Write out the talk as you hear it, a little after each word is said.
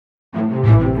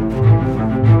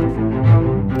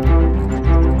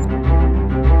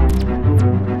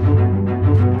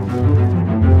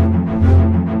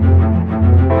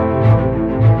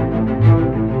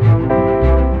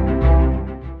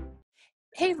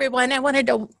everyone. I wanted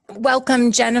to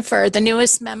welcome Jennifer, the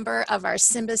newest member of our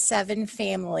Simba7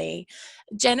 family.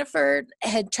 Jennifer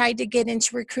had tried to get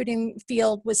into recruiting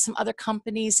field with some other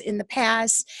companies in the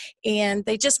past, and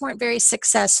they just weren't very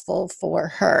successful for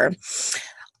her.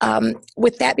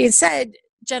 With that being said,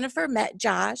 Jennifer met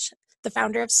Josh, the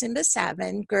founder of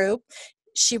Simba7 Group.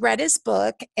 She read his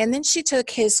book, and then she took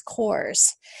his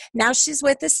course. Now she's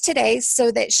with us today so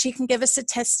that she can give us a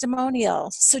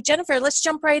testimonial. So Jennifer, let's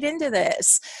jump right into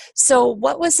this. So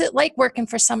what was it like working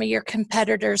for some of your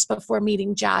competitors before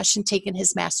meeting Josh and taking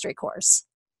his mastery course?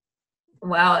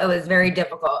 Well, it was very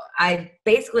difficult. I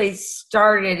basically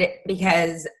started it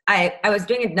because I was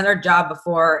doing another job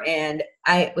before, and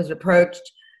I was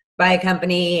approached by a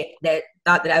company that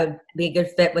thought that I would be a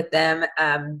good fit with them,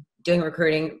 doing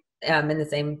recruiting in the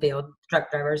same field,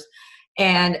 truck drivers.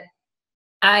 And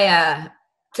I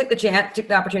took the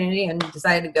opportunity and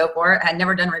decided to go for it. I had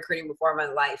never done recruiting before in my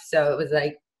life, so it was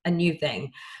like a new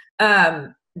thing.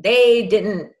 They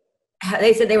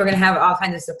said they were going to have all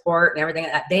kinds of support and everything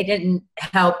like that. They didn't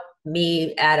help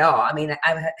me at all. I mean,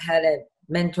 I had a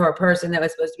mentor person that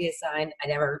was supposed to be assigned.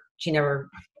 She never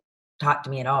talked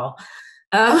to me at all.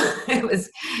 It was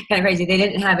kind of crazy. They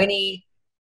didn't have any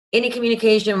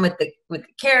communication with the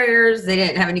carriers. They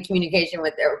didn't have any communication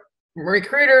with their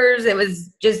recruiters. It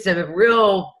was just a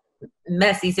real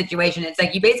messy situation. It's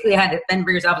like you basically had to fend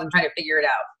for yourself and try to figure it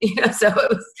out. So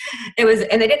it was,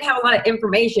 and they didn't have a lot of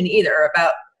information either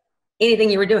about anything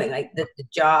you were doing, like the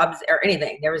jobs or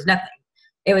anything. There was nothing.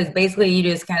 It was basically you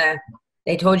just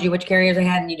they told you which carriers they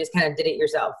had, and you just kind of did it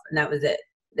yourself, and that was it.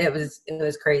 It was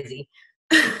crazy.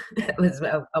 It was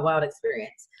a wild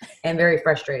experience and very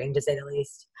frustrating, to say the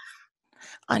least.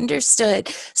 Understood.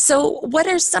 So what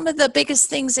are some of the biggest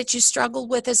things that you struggled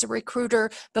with as a recruiter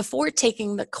before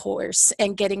taking the course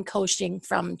and getting coaching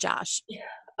from Josh?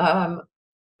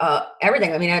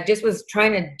 Everything. I mean, I just was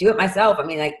trying to do it myself. I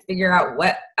mean, like figure out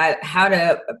how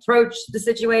to approach the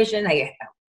situation, like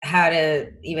how to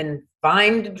even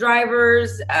find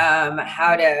drivers,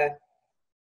 how to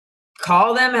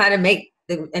call them, how to make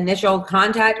the initial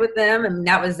contact with them. And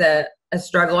that was a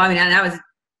struggle. I mean, and I was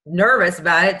nervous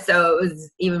about it, so it was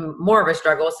even more of a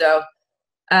struggle. So,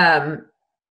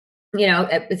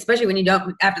 especially when you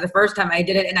don't, after the first time I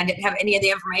did it and I didn't have any of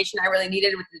the information I really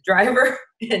needed with the driver,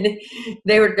 and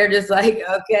they're just like,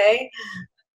 okay.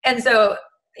 And so,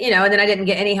 and then I didn't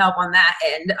get any help on that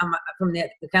end from the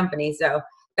company. So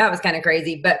that was kind of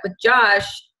crazy. But with Josh,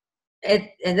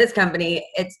 in this company,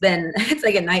 it's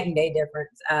like a night and day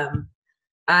difference.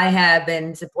 I have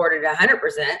been supported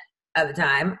 100% of the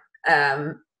time.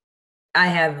 I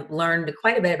have learned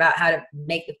quite a bit about how to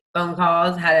make the phone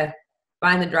calls, how to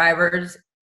find the drivers,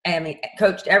 and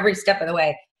coached every step of the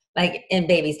way, like in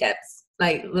baby steps,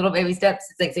 like little baby steps.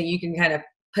 It's like, so you can kind of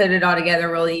put it all together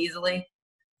really easily.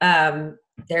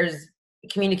 There's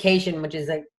communication, which is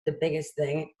like the biggest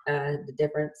thing. The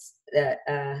difference that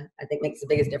I think makes the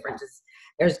biggest difference is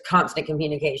there's constant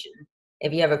communication.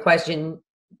 If you have a question,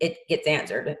 it gets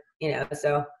answered,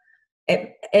 so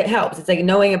it helps. It's like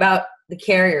knowing about the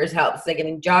carriers helps. Like, I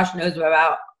mean, Josh knows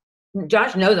all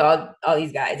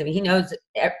these guys. I mean, he knows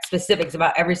specifics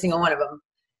about every single one of them.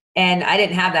 And I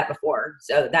didn't have that before.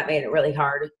 So that made it really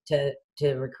hard to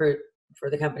recruit for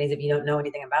the companies if you don't know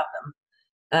anything about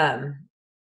them.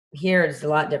 Here it's a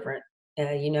lot different.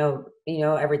 You know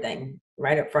everything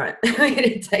right up front.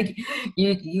 It's like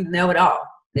you know it all.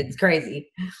 It's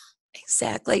crazy.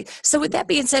 Exactly. So with that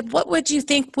being said, what would you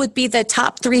think would be the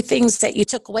top 3 things that you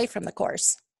took away from the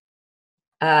course?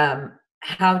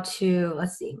 How to,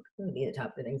 let's see, what would be the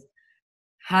top 3 things?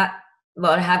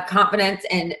 To have confidence,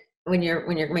 and when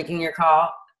you're making your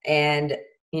call, and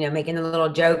making the little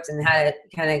jokes, and how to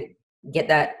kind of get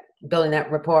that, building that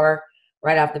rapport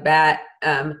right off the bat.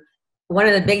 One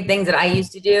of the big things that I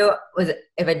used to do was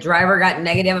if a driver got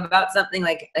negative about something,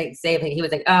 like say if he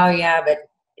was like, oh yeah, but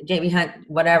JB Hunt,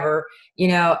 whatever,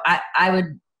 I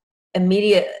would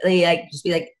immediately just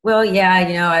be like, well, yeah,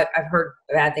 I've heard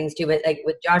bad things too, but like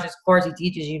with Josh's course, he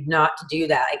teaches you not to do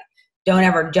that. Like, don't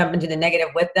ever jump into the negative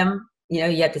with them. You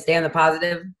have to stay on the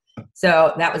positive.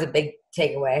 So that was a big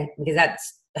takeaway, because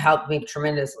that's helped me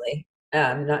tremendously.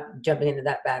 Not jumping into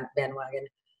that bandwagon.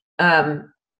 And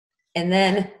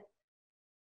then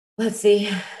let's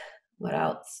see, what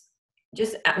else?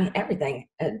 Just, everything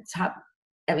at top.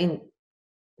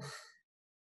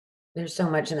 There's so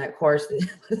much in that course that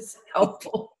was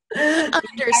helpful.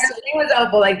 Everything was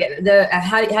helpful. Like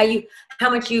how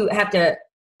much you have to,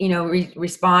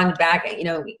 respond back.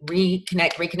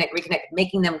 Reconnect.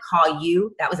 Making them call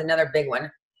you. That was another big one.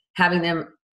 Having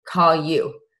them call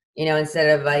you.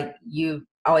 Instead of like you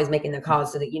always making the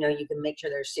calls so that, you can make sure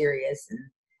they're serious and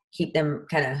keep them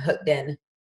kind of hooked in,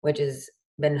 which has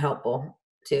been helpful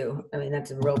too. I mean,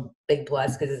 that's a real big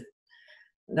plus because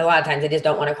a lot of times they just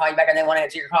don't want to call you back and they want to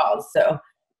answer your calls. So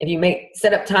if you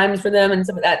set up times for them and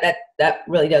some of that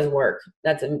really does work.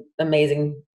 That's an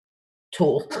amazing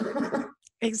tool.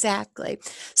 Exactly.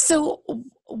 So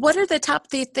what are the top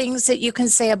three things that you can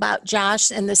say about Josh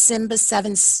and the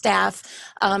Simba7 staff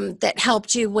that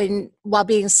helped you while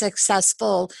being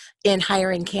successful in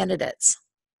hiring candidates?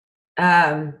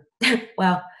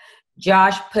 Well,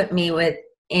 Josh put me with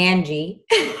Angie,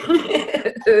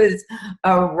 who's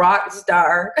a rock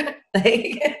star.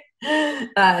 That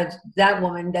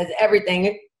woman does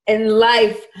everything in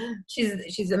life.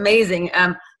 She's amazing.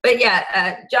 But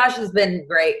yeah, Josh has been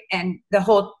great, and the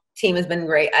whole team has been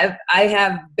great. I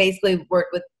have basically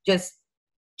worked with just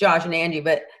Josh and Angie,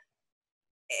 but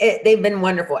they've been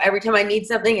wonderful. Every time I need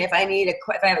something, if I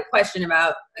have a question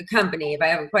about a company, if I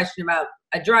have a question about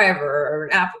a driver or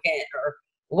an applicant or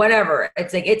whatever,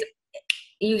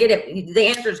 you get it. The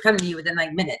answers come to you within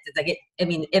like minutes. It's like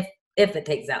if it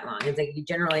takes that long, it's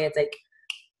like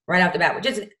right off the bat, which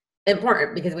is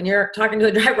important because when you're talking to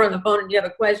a driver on the phone and you have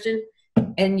a question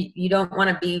and you don't want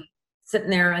to be sitting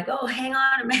there like, oh, hang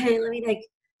on a minute, let me like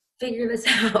figure this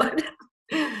out.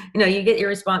 You get your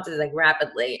responses like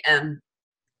rapidly.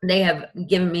 They have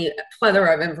given me a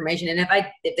plethora of information, and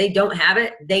if they don't have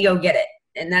it, they go get it,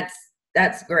 and that's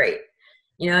great.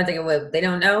 It's like, well, if they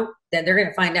don't know, then they're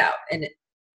gonna find out. And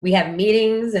we have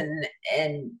meetings, and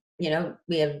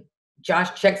we have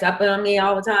Josh checks up on me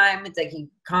all the time. It's like he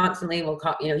constantly will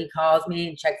call. He calls me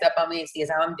and checks up on me and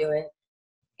sees how I'm doing.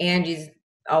 Angie's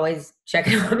always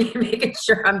checking on me, making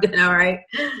sure I'm doing all right.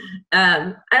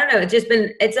 I don't know.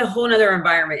 It's a whole nother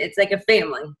environment. It's like a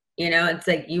family. It's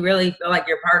like you really feel like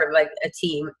you're part of like a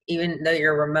team, even though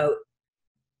you're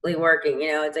remotely working.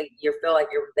 It's like you feel like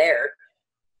you're there,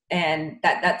 and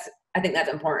I think that's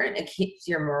important. It keeps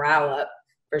your morale up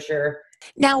for sure.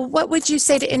 Now, what would you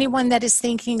say to anyone that is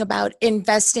thinking about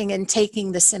investing and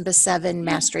taking the Simba7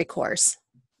 mastery course?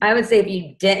 I would say if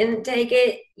you didn't take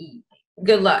it,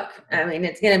 good luck. I mean,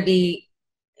 it's going to be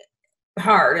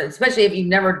hard, especially if you've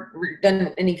never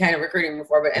done any kind of recruiting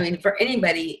before. But I mean, for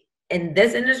anybody in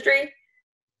this industry,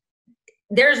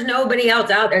 there's nobody else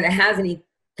out there that has any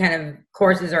kind of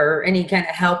courses or any kind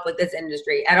of help with this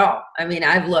industry at all. I mean,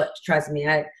 I've looked, trust me,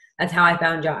 that's how I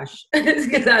found Josh. It's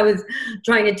because I was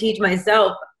trying to teach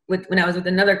myself when I was with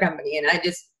another company, and I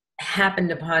just happened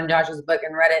upon Josh's book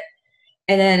and read it.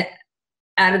 And then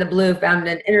out of the blue found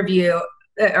an interview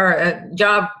or a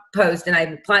job post, and I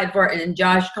applied for it, and then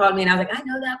Josh called me, and I was like, I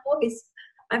know that voice.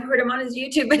 I've heard him on his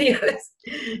YouTube videos.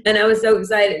 And I was so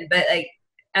excited. But like,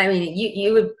 I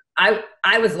mean,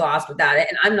 I was lost without it,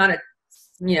 and I'm not a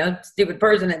stupid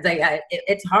person. It's like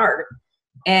it's hard,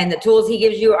 and the tools he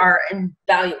gives you are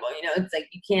invaluable. It's like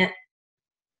you can't.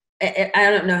 I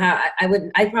don't know how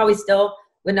I probably still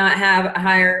would not have a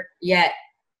hire yet,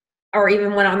 or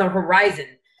even one on the horizon.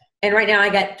 And right now I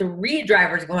got 3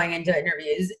 drivers going into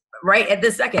interviews right at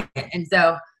this second, and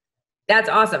so that's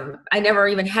awesome. I never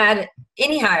even had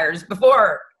any hires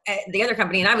before at the other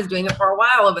company, and I was doing it for a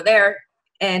while over there.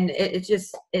 And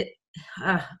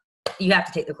you have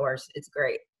to take the course. It's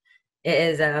great. It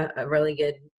is a really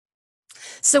good.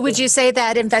 So would you say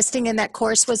that investing in that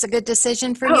course was a good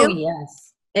decision for you? Oh,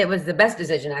 yes. It was the best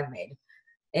decision I've made.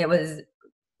 It was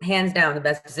hands down the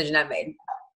best decision I've made.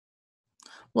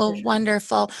 Well, sure.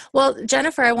 Wonderful. Well,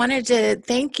 Jennifer, I wanted to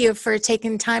thank you for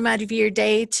taking time out of your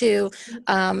day to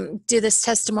do this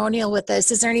testimonial with us.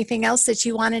 Is there anything else that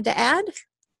you wanted to add?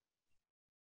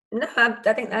 No,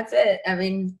 I think that's it. I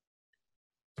mean,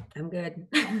 I'm good.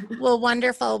 Well,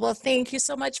 wonderful. Well, thank you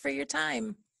so much for your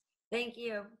time. Thank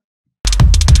you.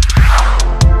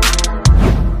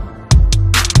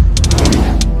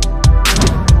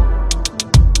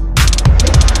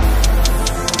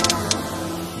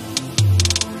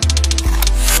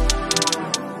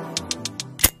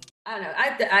 I don't know.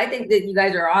 I think that you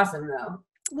guys are awesome, though.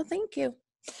 Well, thank you.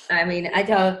 I mean, I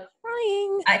tell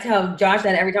Josh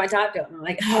that every time I talk to him. I'm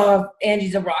like, oh,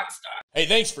 Angie's a rock star. Hey,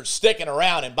 thanks for sticking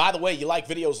around. And by the way, you like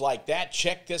videos like that,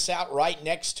 check this out right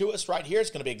next to us right here. It's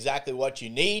going to be exactly what you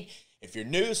need. If you're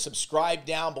new, subscribe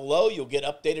down below. You'll get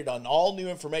updated on all new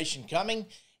information coming.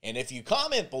 And if you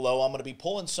comment below, I'm going to be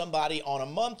pulling somebody on a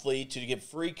monthly to give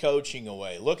free coaching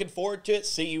away. Looking forward to it.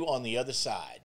 See you on the other side.